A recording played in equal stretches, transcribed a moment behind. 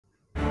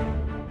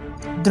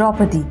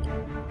Draupadi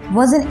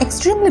was an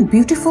extremely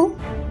beautiful,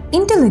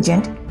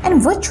 intelligent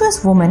and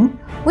virtuous woman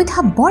with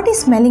her body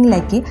smelling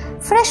like a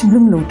fresh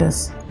bloom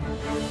lotus.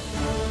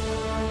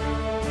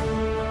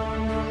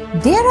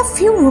 There are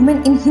few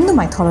women in Hindu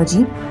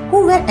mythology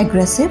who were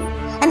aggressive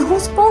and who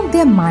spoke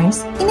their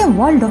minds in a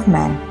world of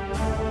man.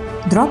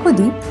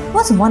 Draupadi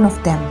was one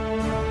of them.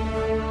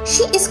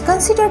 She is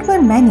considered by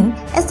many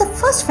as the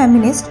first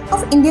feminist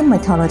of Indian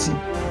mythology.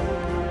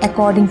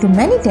 According to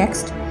many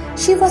texts,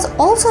 she was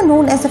also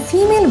known as the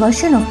female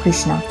version of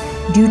Krishna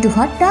due to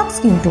her dark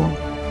skin tone.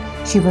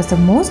 She was the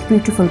most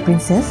beautiful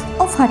princess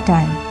of her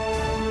time.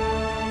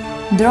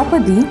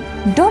 Draupadi,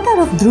 daughter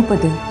of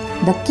Drupada,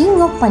 the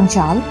king of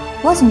Panchal,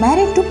 was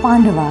married to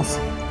Pandavas.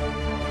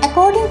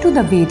 According to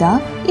the Veda,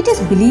 it is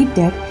believed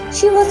that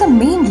she was the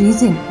main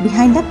reason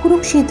behind the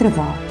Kurukshetra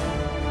war.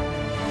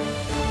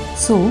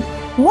 So,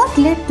 what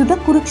led to the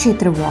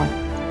Kurukshetra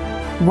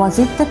war? Was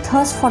it the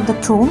thirst for the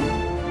throne?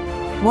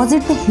 Was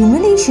it the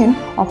humiliation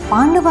of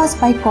Pandavas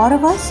by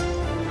Kauravas?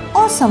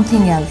 Or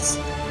something else?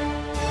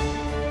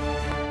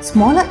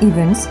 Smaller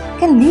events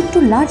can lead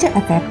to larger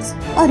effects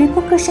or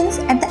repercussions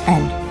at the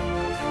end.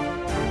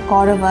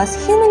 Kauravas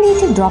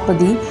humiliated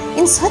Draupadi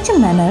in such a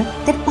manner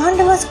that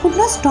Pandavas could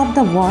not stop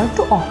the war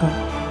to occur.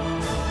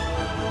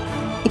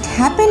 It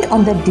happened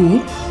on the day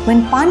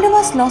when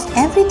Pandavas lost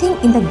everything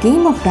in the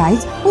game of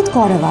dice with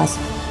Kauravas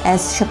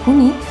as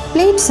Shakuni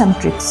played some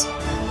tricks.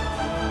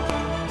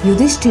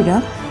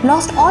 Yudhishthira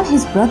lost all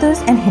his brothers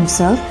and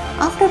himself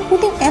after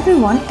putting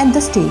everyone at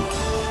the stake.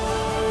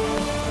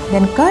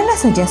 Then Karna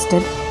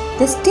suggested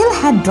they still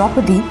had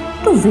Draupadi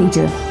to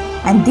wager,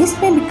 and this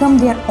may become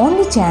their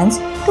only chance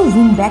to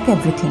win back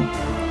everything.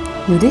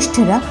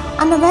 Yudhishthira,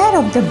 unaware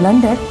of the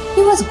blunder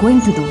he was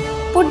going to do,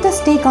 put the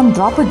stake on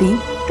Draupadi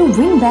to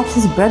win back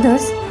his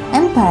brothers,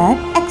 empire,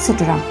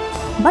 etc.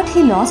 But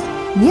he lost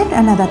yet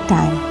another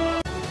time.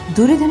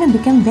 Duryodhana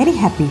became very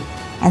happy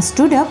and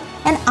stood up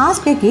and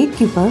asked a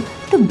gatekeeper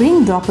to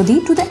bring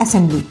Draupadi to the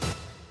assembly.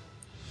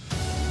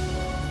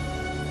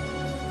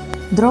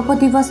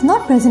 Draupadi was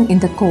not present in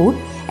the court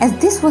as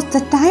this was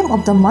the time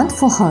of the month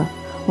for her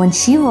when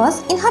she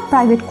was in her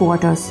private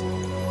quarters.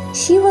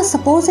 She was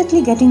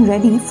supposedly getting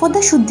ready for the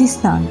Shuddhi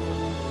Snan.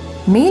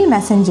 Male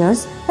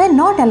messengers were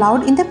not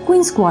allowed in the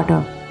queen's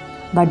quarter,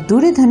 but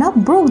Duryodhana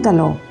broke the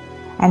law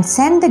and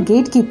sent the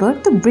gatekeeper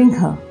to bring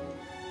her.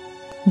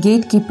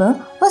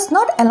 Gatekeeper was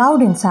not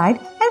allowed inside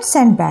and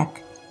sent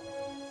back.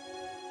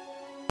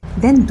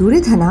 Then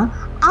Duryodhana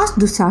asked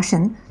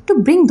Dushashan to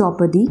bring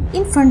Draupadi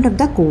in front of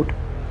the court.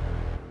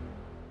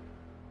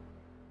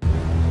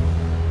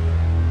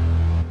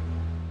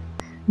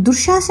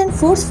 Dushashan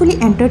forcefully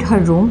entered her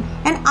room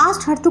and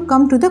asked her to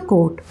come to the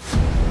court.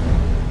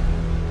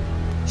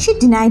 She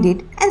denied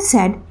it and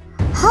said,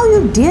 "How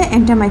you dare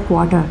enter my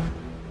quarter?"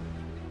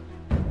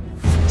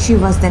 She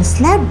was then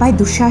slapped by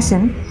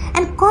Dushashan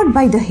and caught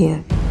by the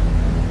hair.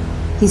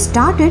 He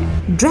started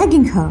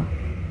dragging her.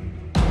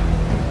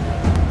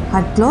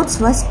 Her clothes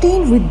were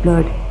stained with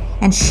blood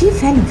and she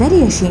felt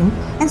very ashamed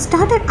and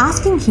started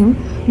asking him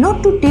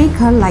not to take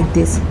her like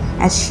this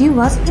as she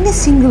was in a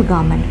single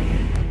garment.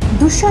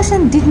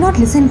 Dushashan did not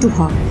listen to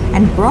her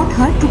and brought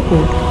her to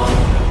court.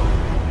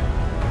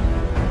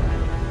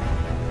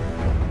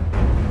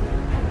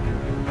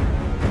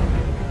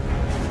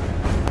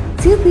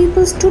 Few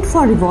people stood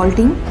for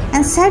revolting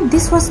and said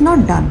this was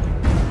not done.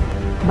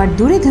 But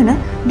Duryodhana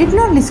did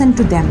not listen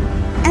to them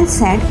and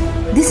said,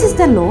 "This is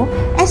the law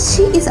as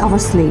she is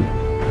our slave.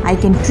 I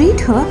can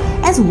treat her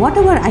as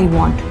whatever I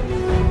want."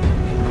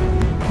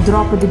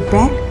 Draupadi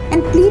begged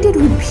and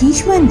pleaded with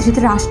Bhishma and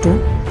Dhritarashtra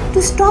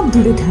to stop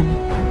Duryodhana.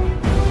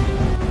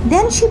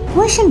 Then she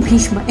questioned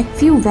Bhishma a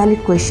few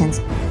valid questions.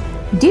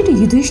 Did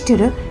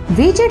Yudhishthira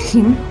wager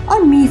him or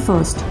me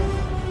first?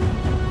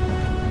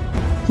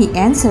 He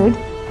answered,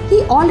 he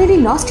already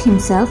lost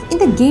himself in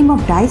the game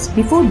of dice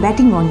before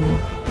betting on you.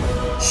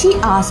 She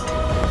asked,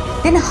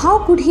 then how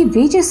could he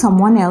wager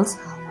someone else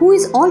who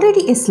is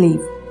already a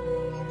slave?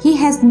 He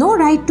has no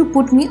right to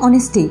put me on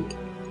a stake.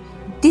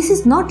 This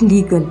is not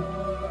legal.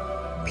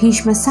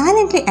 Bhishma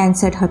silently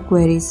answered her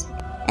queries.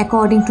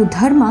 According to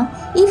Dharma,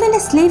 even a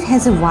slave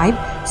has a wife,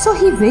 so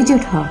he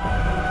wagered her.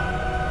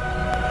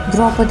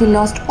 Draupadi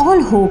lost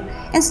all hope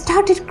and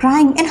started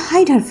crying and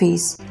hid her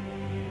face.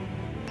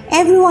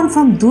 Everyone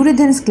from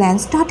Duryodhana's clan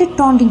started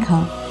taunting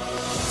her.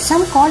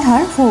 Some called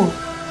her whore,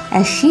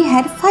 as she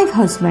had 5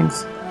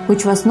 husbands,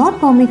 which was not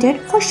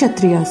permitted for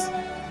Kshatriyas.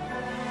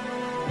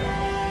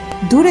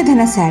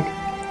 Duryodhana said,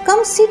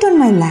 "Come sit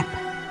on my lap."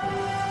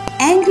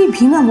 Angry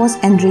Bhima was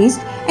enraged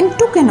and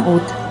took an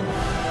oath.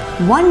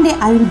 "One day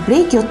I will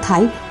break your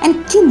thigh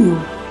and kill you,"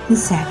 he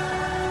said.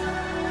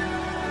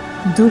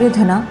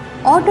 Duryodhana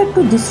ordered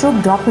to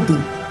disrobe Draupadi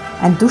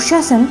and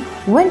Dushashan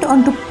went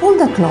on to pull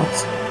the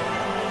cloths.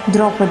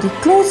 Draupadi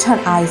closed her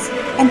eyes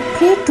and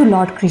prayed to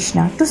Lord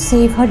Krishna to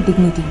save her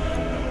dignity.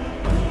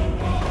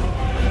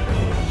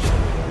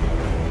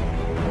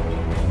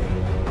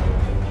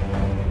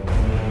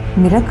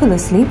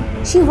 Miraculously,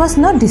 she was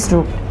not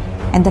disrobed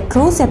and the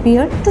clothes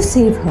appeared to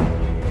save her.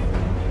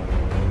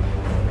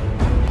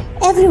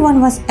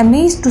 everyone was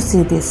amazed to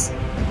see this.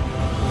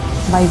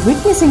 By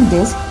witnessing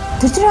this,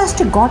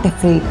 Dhritarashtra got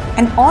afraid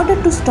and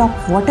ordered to stop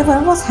whatever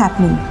was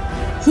happening.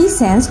 He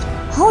sensed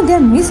how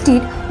their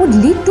misdeed would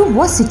lead to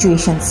worse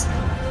situations,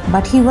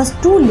 but he was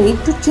too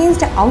late to change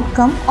the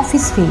outcome of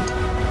his fate.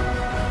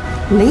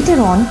 Later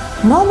on,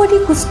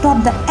 nobody could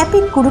stop the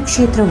epic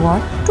Kurukshetra war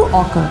to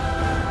occur,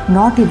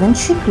 not even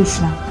Shri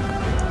Krishna.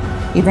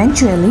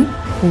 Eventually,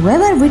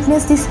 whoever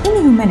witnessed this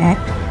inhuman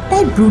act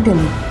died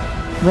brutally,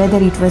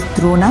 whether it was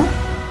Drona,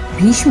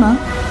 Bhishma,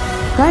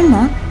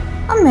 Karna,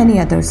 or many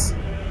others.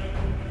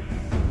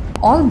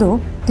 Although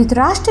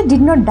Dhritarashtra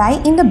did not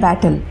die in the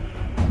battle,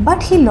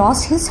 but he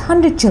lost his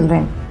 100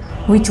 children,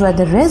 which were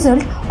the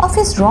result of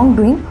his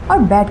wrongdoing or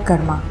bad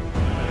karma.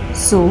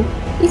 So,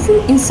 if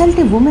you insult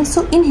a woman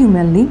so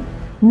inhumanly,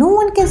 no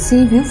one can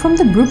save you from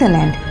the brutal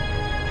end.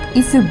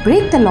 If you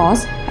break the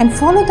laws and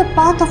follow the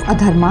path of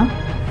adharma,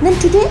 then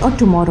today or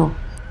tomorrow,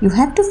 you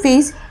have to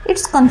face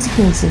its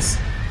consequences.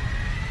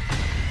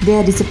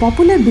 There is a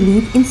popular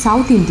belief in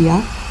South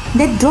India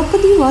that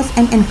Draupadi was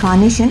an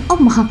incarnation of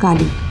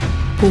Mahakali,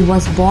 who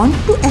was born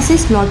to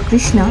assist Lord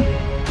Krishna,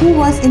 who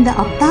was in the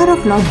avatar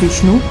of Lord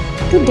Vishnu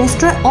to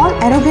destroy all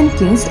arrogant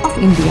kings of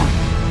India.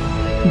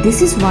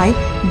 This is why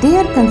they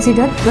are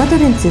considered brother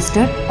and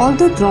sister,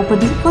 although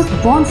Draupadi was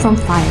born from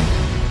fire.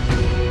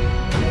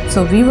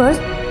 So viewers,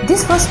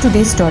 this was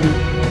today's story.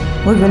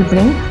 We will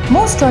bring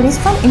more stories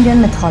from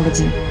Indian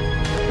mythology.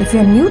 If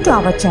you are new to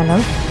our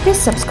channel, please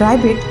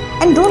subscribe it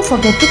and don't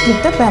forget to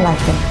click the bell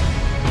icon.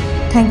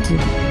 Thank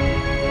you.